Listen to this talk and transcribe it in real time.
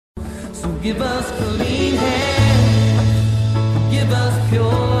So give us clean hands, give us pure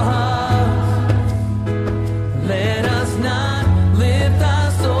hearts. Let us not lift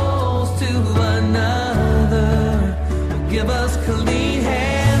our souls to another. Give us clean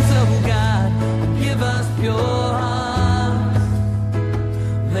hands, oh God, give us pure hearts.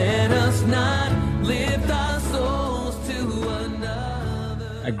 Let us not lift our souls to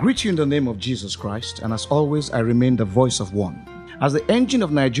another. I greet you in the name of Jesus Christ, and as always, I remain the voice of one. As the engine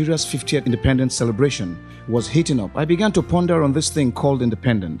of Nigeria's 50th independence celebration was heating up, I began to ponder on this thing called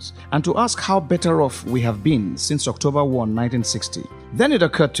independence and to ask how better off we have been since October 1, 1960. Then it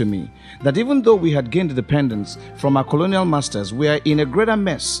occurred to me that even though we had gained independence from our colonial masters, we are in a greater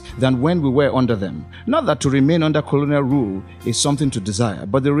mess than when we were under them. Not that to remain under colonial rule is something to desire,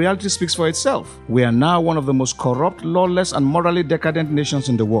 but the reality speaks for itself. We are now one of the most corrupt, lawless, and morally decadent nations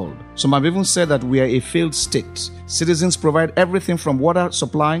in the world. Some have even said that we are a failed state. Citizens provide everything from water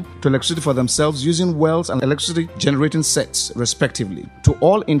supply to electricity for themselves using wells and electricity generating sets, respectively. To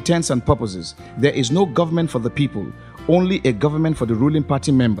all intents and purposes, there is no government for the people, only a government for the ruling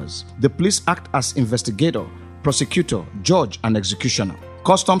party members. The police act as investigator, prosecutor, judge, and executioner.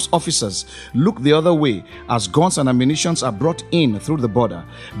 Customs officers look the other way as guns and ammunition are brought in through the border,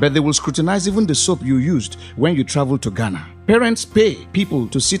 but they will scrutinize even the soap you used when you travel to Ghana. Parents pay people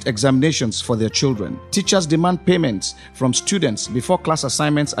to sit examinations for their children. Teachers demand payments from students before class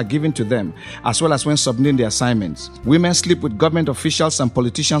assignments are given to them, as well as when submitting the assignments. Women sleep with government officials and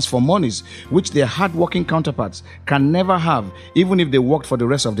politicians for monies which their hard-working counterparts can never have, even if they worked for the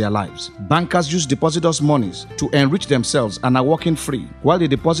rest of their lives. Bankers use depositors' monies to enrich themselves and are working free, while the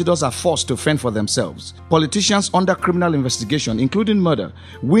depositors are forced to fend for themselves. Politicians under criminal investigation, including murder,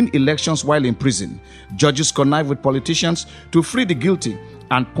 win elections while in prison. Judges connive with politicians to free the guilty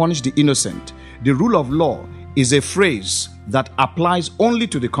and punish the innocent. The rule of law is a phrase that applies only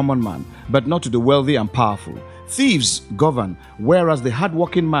to the common man, but not to the wealthy and powerful. Thieves govern, whereas the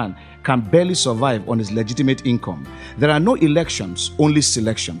hard-working man can barely survive on his legitimate income. There are no elections, only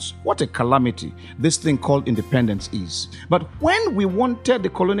selections. What a calamity this thing called independence is. But when we wanted the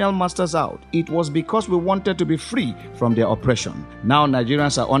colonial masters out, it was because we wanted to be free from their oppression. Now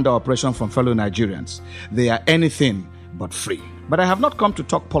Nigerians are under oppression from fellow Nigerians. They are anything but free. But I have not come to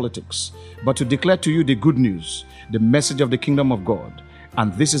talk politics, but to declare to you the good news, the message of the kingdom of God.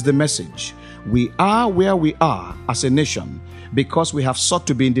 And this is the message. We are where we are as a nation because we have sought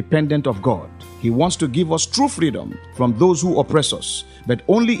to be independent of God. He wants to give us true freedom from those who oppress us, but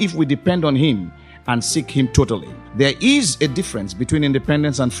only if we depend on Him and seek Him totally. There is a difference between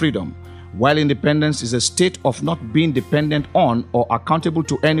independence and freedom. While independence is a state of not being dependent on or accountable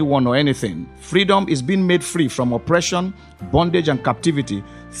to anyone or anything, freedom is being made free from oppression, bondage, and captivity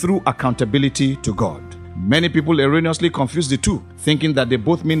through accountability to God. Many people erroneously confuse the two, thinking that they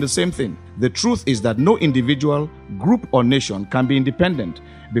both mean the same thing. The truth is that no individual, group, or nation can be independent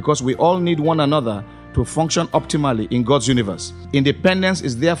because we all need one another to function optimally in God's universe. Independence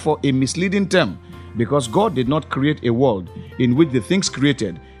is therefore a misleading term because God did not create a world in which the things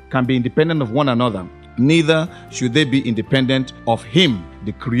created can be independent of one another. Neither should they be independent of Him,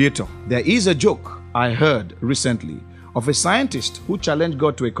 the Creator. There is a joke I heard recently of a scientist who challenged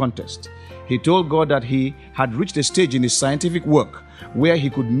God to a contest. He told God that he had reached a stage in his scientific work where he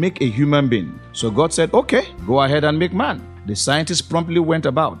could make a human being. So God said, okay, go ahead and make man. The scientist promptly went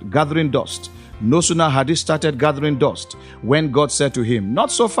about gathering dust. No sooner had he started gathering dust when God said to him, not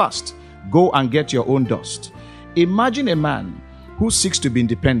so fast, go and get your own dust. Imagine a man who seeks to be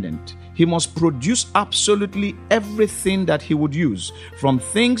independent. He must produce absolutely everything that he would use from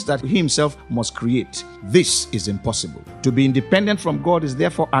things that he himself must create. This is impossible. To be independent from God is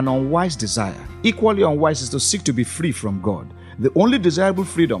therefore an unwise desire. Equally unwise is to seek to be free from God. The only desirable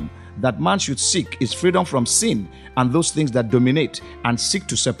freedom that man should seek is freedom from sin and those things that dominate and seek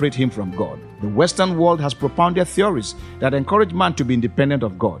to separate him from God. The Western world has propounded theories that encourage man to be independent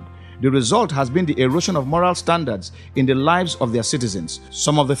of God. The result has been the erosion of moral standards in the lives of their citizens.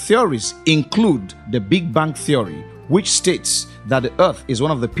 Some of the theories include the Big Bang Theory, which states that the Earth is one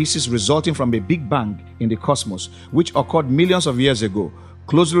of the pieces resulting from a Big Bang in the cosmos, which occurred millions of years ago.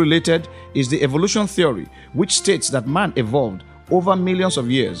 Closely related is the evolution theory, which states that man evolved over millions of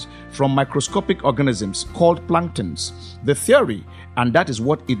years from microscopic organisms called planktons. The theory, and that is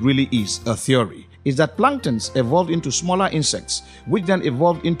what it really is, a theory, is that planktons evolved into smaller insects, which then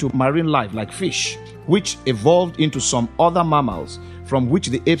evolved into marine life like fish, which evolved into some other mammals, from which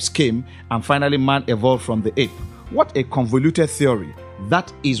the apes came, and finally man evolved from the ape. What a convoluted theory.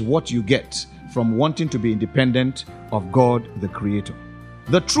 That is what you get from wanting to be independent of God the Creator.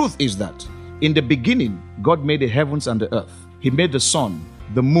 The truth is that in the beginning, God made the heavens and the earth. He made the sun,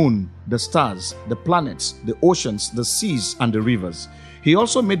 the moon, the stars, the planets, the oceans, the seas, and the rivers. He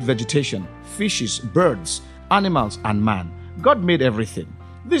also made vegetation, fishes, birds, animals, and man. God made everything.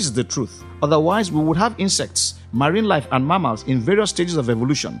 This is the truth. Otherwise, we would have insects, marine life, and mammals in various stages of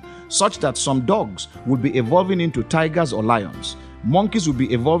evolution, such that some dogs would be evolving into tigers or lions, monkeys would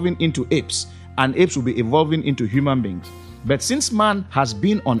be evolving into apes, and apes will be evolving into human beings. But since man has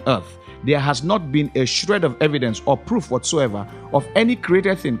been on earth, there has not been a shred of evidence or proof whatsoever of any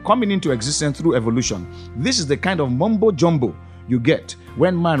created thing coming into existence through evolution. This is the kind of mumbo-jumbo you get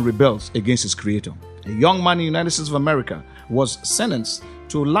when man rebels against his creator. A young man in the United States of America was sentenced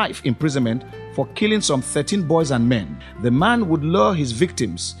to life imprisonment for killing some 13 boys and men. The man would lure his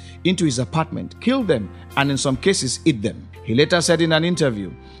victims into his apartment, kill them, and in some cases eat them. He later said in an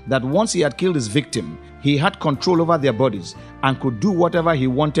interview that once he had killed his victim, he had control over their bodies and could do whatever he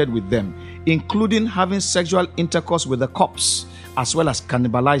wanted with them, including having sexual intercourse with the corpse, as well as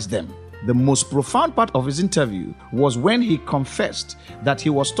cannibalize them. The most profound part of his interview was when he confessed that he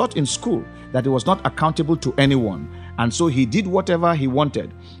was taught in school that he was not accountable to anyone, and so he did whatever he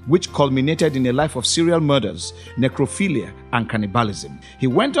wanted, which culminated in a life of serial murders, necrophilia, and cannibalism. He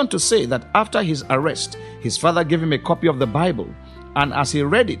went on to say that after his arrest, his father gave him a copy of the Bible, and as he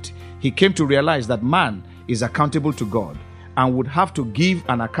read it, he came to realize that man is accountable to God and would have to give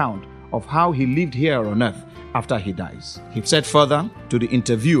an account of how he lived here on earth after he dies. He said further to the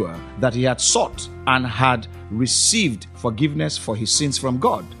interviewer that he had sought and had received forgiveness for his sins from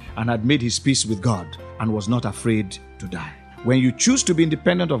God and had made his peace with God and was not afraid to die. When you choose to be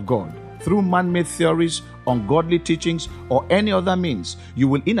independent of God through man-made theories, ungodly teachings, or any other means, you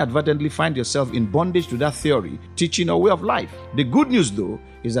will inadvertently find yourself in bondage to that theory, teaching, or way of life. The good news, though,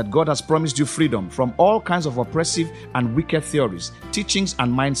 is that God has promised you freedom from all kinds of oppressive and wicked theories, teachings,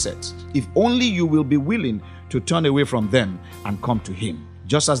 and mindsets, if only you will be willing to turn away from them and come to Him.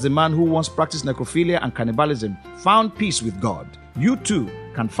 Just as the man who once practiced necrophilia and cannibalism found peace with God, you too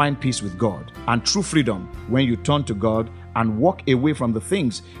can find peace with God and true freedom when you turn to God and walk away from the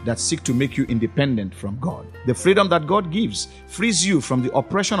things that seek to make you independent from God. The freedom that God gives frees you from the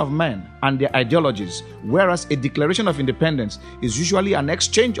oppression of men and their ideologies, whereas a declaration of independence is usually an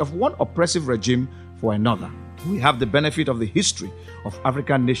exchange of one oppressive regime for another. We have the benefit of the history of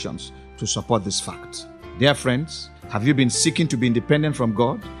African nations to support this fact. Dear friends, have you been seeking to be independent from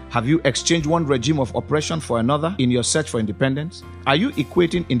God? Have you exchanged one regime of oppression for another in your search for independence? Are you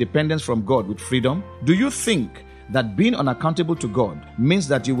equating independence from God with freedom? Do you think that being unaccountable to God means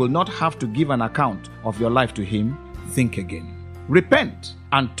that you will not have to give an account of your life to Him? Think again. Repent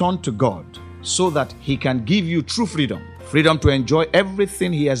and turn to God so that He can give you true freedom. Freedom to enjoy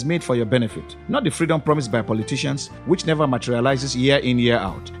everything He has made for your benefit. Not the freedom promised by politicians, which never materializes year in, year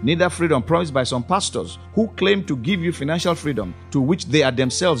out. Neither freedom promised by some pastors who claim to give you financial freedom to which they are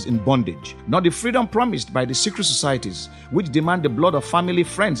themselves in bondage. Not the freedom promised by the secret societies, which demand the blood of family,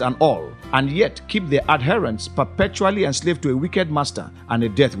 friends, and all, and yet keep their adherents perpetually enslaved to a wicked master and a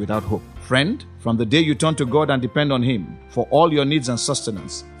death without hope. Friend, from the day you turn to God and depend on Him for all your needs and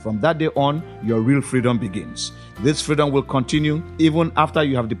sustenance, from that day on, your real freedom begins. This freedom will continue even after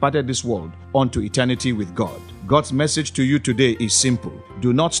you have departed this world unto eternity with God. God's message to you today is simple.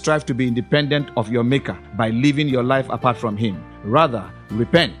 Do not strive to be independent of your Maker by living your life apart from Him. Rather,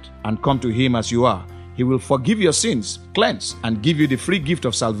 repent and come to Him as you are. He will forgive your sins, cleanse, and give you the free gift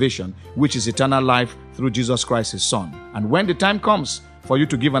of salvation, which is eternal life through Jesus Christ, His Son. And when the time comes for you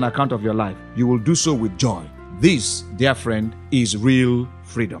to give an account of your life, you will do so with joy. This, dear friend, is real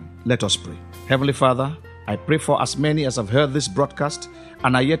freedom. Let us pray. Heavenly Father, I pray for as many as have heard this broadcast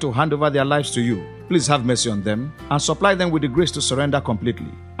and are yet to hand over their lives to you. Please have mercy on them and supply them with the grace to surrender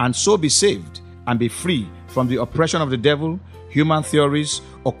completely, and so be saved and be free from the oppression of the devil, human theories,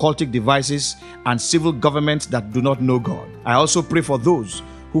 occultic devices, and civil governments that do not know God. I also pray for those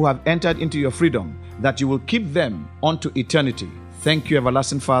who have entered into your freedom, that you will keep them unto eternity. Thank you,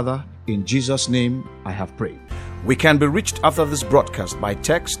 everlasting Father. In Jesus' name I have prayed. We can be reached after this broadcast by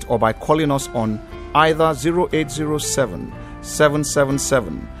text or by calling us on either 0807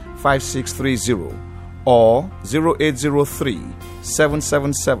 777 5630 or 0803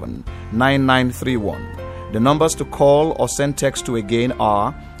 777 9931. The numbers to call or send text to again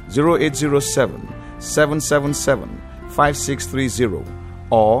are 0807 777 5630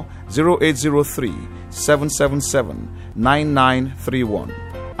 or 0803 777 9931.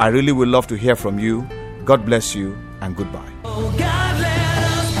 I really would love to hear from you. God bless you and goodbye. Oh, God,